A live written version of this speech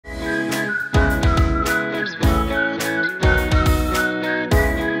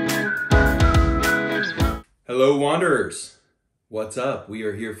Hello Wanderers, what's up? We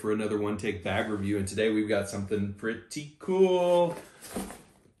are here for another one take bag review, and today we've got something pretty cool.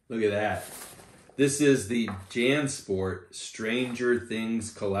 Look at that. This is the Jansport Stranger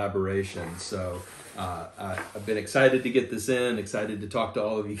Things collaboration. So I've been excited to get this in, excited to talk to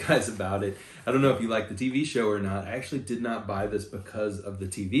all of you guys about it. I don't know if you like the TV show or not. I actually did not buy this because of the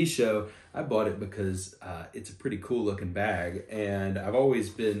TV show. I bought it because it's a pretty cool looking bag, and I've always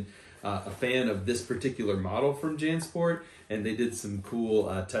been a fan of this particular model from Jansport, and they did some cool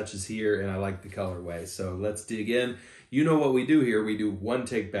touches here, and I like the colorway. So let's dig in. You know what we do here. We do one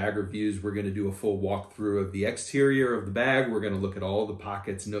take bag reviews. We're going to do a full walkthrough of the exterior of the bag. We're going to look at all the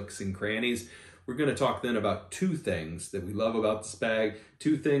pockets, nooks, and crannies. We're going to talk then about two things that we love about this bag,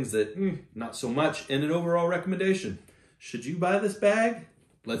 two things that not so much, and an overall recommendation. Should you buy this bag?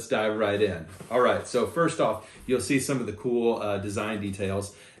 Let's dive right in. All right, so first off, you'll see some of the cool design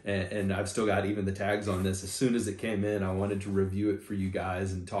details, and I've still got even the tags on this. As soon as it came in, I wanted to review it for you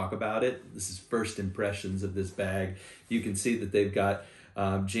guys and talk about it. This is first impressions of this bag. You can see that they've got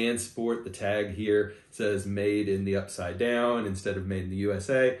Jansport. The tag here says made in the upside down instead of made in the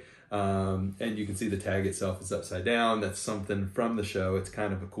USA. And you can see the tag itself is upside down. That's something from the show. It's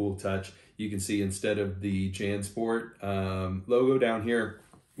kind of a cool touch. You can see instead of the Jansport logo down here,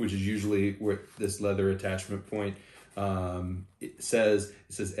 which is usually where this leather attachment point, it says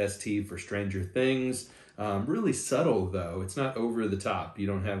ST for Stranger Things. Really subtle though. It's not over the top. You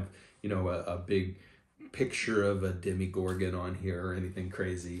don't have, you know, a big picture of a Demogorgon on here or anything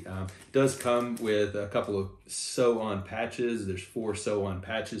crazy. It does come with a couple of sew-on patches. There's 4 sew-on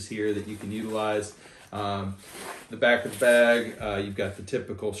patches here that you can utilize. The back of the bag, you've got the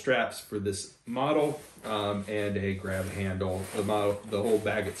typical straps for this model and a grab handle. The whole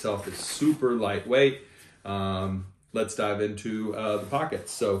bag itself is super lightweight. Let's dive into the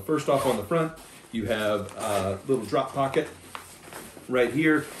pockets. So first off, on the front, you have a little drop pocket right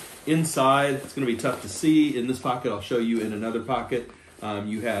here. Inside, it's going to be tough to see. In this pocket, I'll show you in another pocket.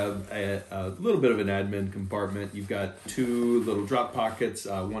 You have a little bit of an admin compartment. You've got 2 little drop pockets,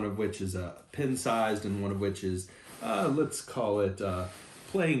 one of which is pin-sized and one of which is, let's call it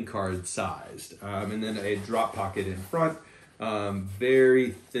playing card sized. And then a drop pocket in front.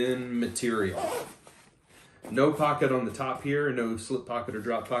 Very thin material. No pocket on the top here, no slip pocket or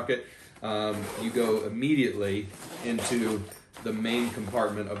drop pocket. You go immediately into the main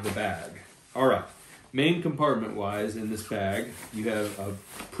compartment of the bag. All right. Main compartment wise in this bag, you have a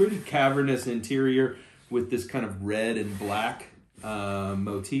pretty cavernous interior with this kind of red and black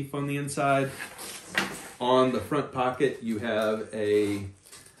motif on the inside. On the front pocket, you have a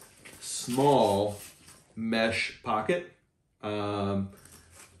small mesh pocket.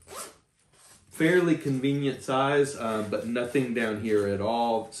 Fairly convenient size, but nothing down here at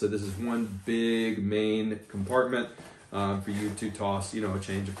all. So this is one big main compartment for you to toss, you know, a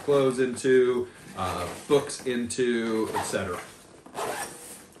change of clothes into, books into, etc.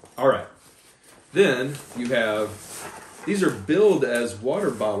 All right. Then you have, these are billed as water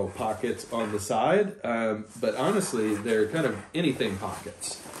bottle pockets on the side, but honestly, they're kind of anything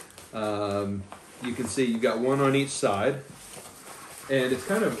pockets. You can see you've got one on each side, and it's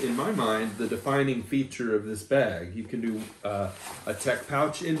kind of, in my mind, the defining feature of this bag. You can do a tech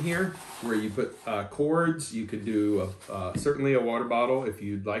pouch in here where you put cords. You could do certainly a water bottle if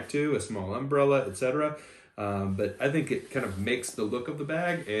you'd like to, a small umbrella, etc. But I think it kind of makes the look of the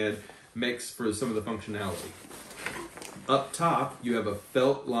bag and makes for some of the functionality. Up top, you have a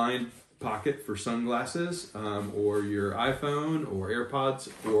felt-lined pocket for sunglasses or your iPhone or AirPods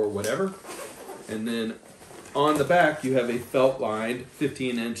or whatever. And then on the back, you have a felt-lined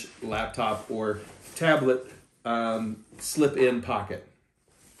 15-inch laptop or tablet slip-in pocket.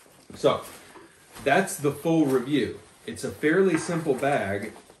 So that's the full review. It's a fairly simple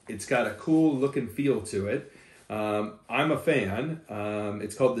bag. It's got a cool look and feel to it. I'm a fan.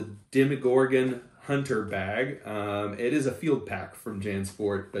 It's called the Demogorgon Hunter bag. It is a field pack from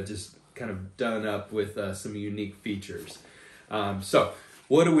Jansport, but just kind of done up with some unique features. So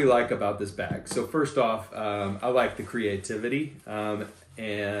what do we like about this bag? So first off, I like the creativity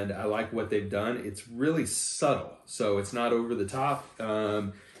and I like what they've done. It's really subtle, so it's not over the top.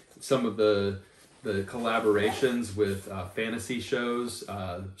 Some of the collaborations with fantasy shows,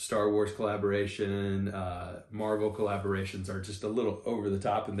 Star Wars collaboration, Marvel collaborations are just a little over the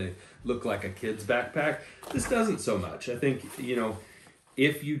top and they look like a kid's backpack. This doesn't so much. I think, you know,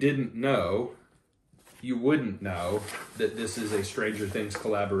 if you didn't know, you wouldn't know that this is a Stranger Things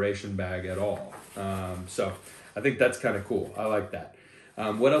collaboration bag at all. So I think that's kind of cool. I like that.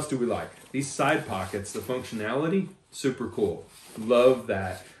 What else do we like? These side pockets, the functionality, super cool. Love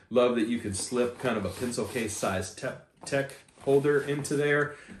that. Love that you can slip kind of a pencil case size tech holder into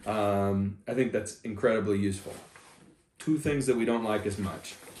there. I think that's incredibly useful. Two things that we don't like as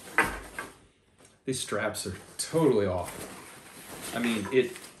much. These straps are totally awful. I mean,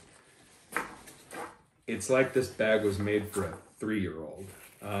 it's like this bag was made for a 3-year-old.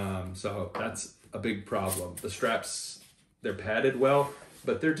 So that's a big problem. The straps, they're padded well,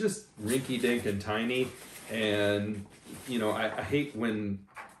 but they're just rinky-dink and tiny. And, you know, I hate when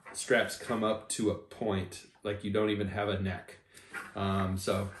straps come up to a point, like you don't even have a neck.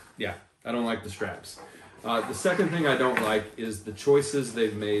 So yeah, I don't like the straps. The second thing I don't like is the choices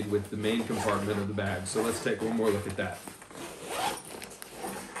they've made with the main compartment of the bag. So let's take one more look at that.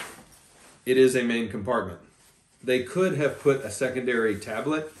 It is a main compartment. They could have put a secondary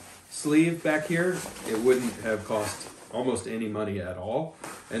tablet sleeve back here. It wouldn't have cost almost any money at all.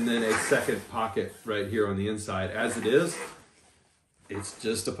 And then a second pocket right here on the inside. As it is, it's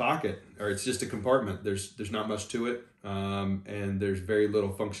just a pocket, or it's just a compartment. There's not much to it, and there's very little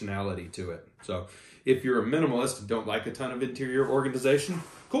functionality to it. So if you're a minimalist and don't like a ton of interior organization,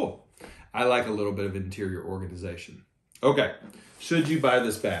 cool. I like a little bit of interior organization. Okay, should you buy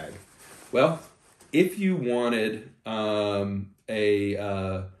this bag? Well, if you wanted a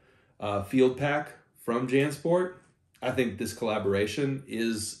field pack from Jansport, I think this collaboration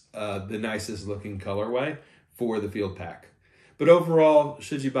is the nicest looking colorway for the field pack. But overall,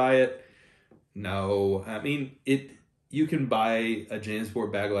 should you buy it? No. I mean, you can buy a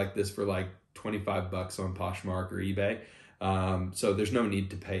Jansport bag like this for like 25 bucks on Poshmark or eBay. So there's no need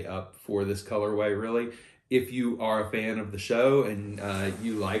to pay up for this colorway, really. If you are a fan of the show and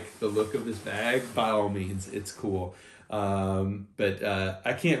you like the look of this bag, by all means, it's cool. But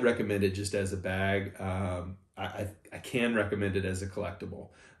I can't recommend it just as a bag. I can recommend it as a collectible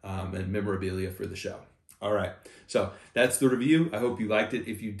and memorabilia for the show. All right, so that's the review. I hope you liked it.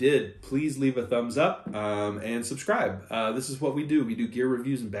 If you did, please leave a thumbs up and subscribe. This is what we do. We do gear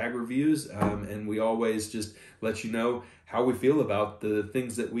reviews and bag reviews, and we always just let you know how we feel about the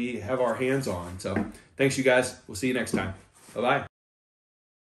things that we have our hands on. So thanks, you guys. We'll see you next time. Bye-bye.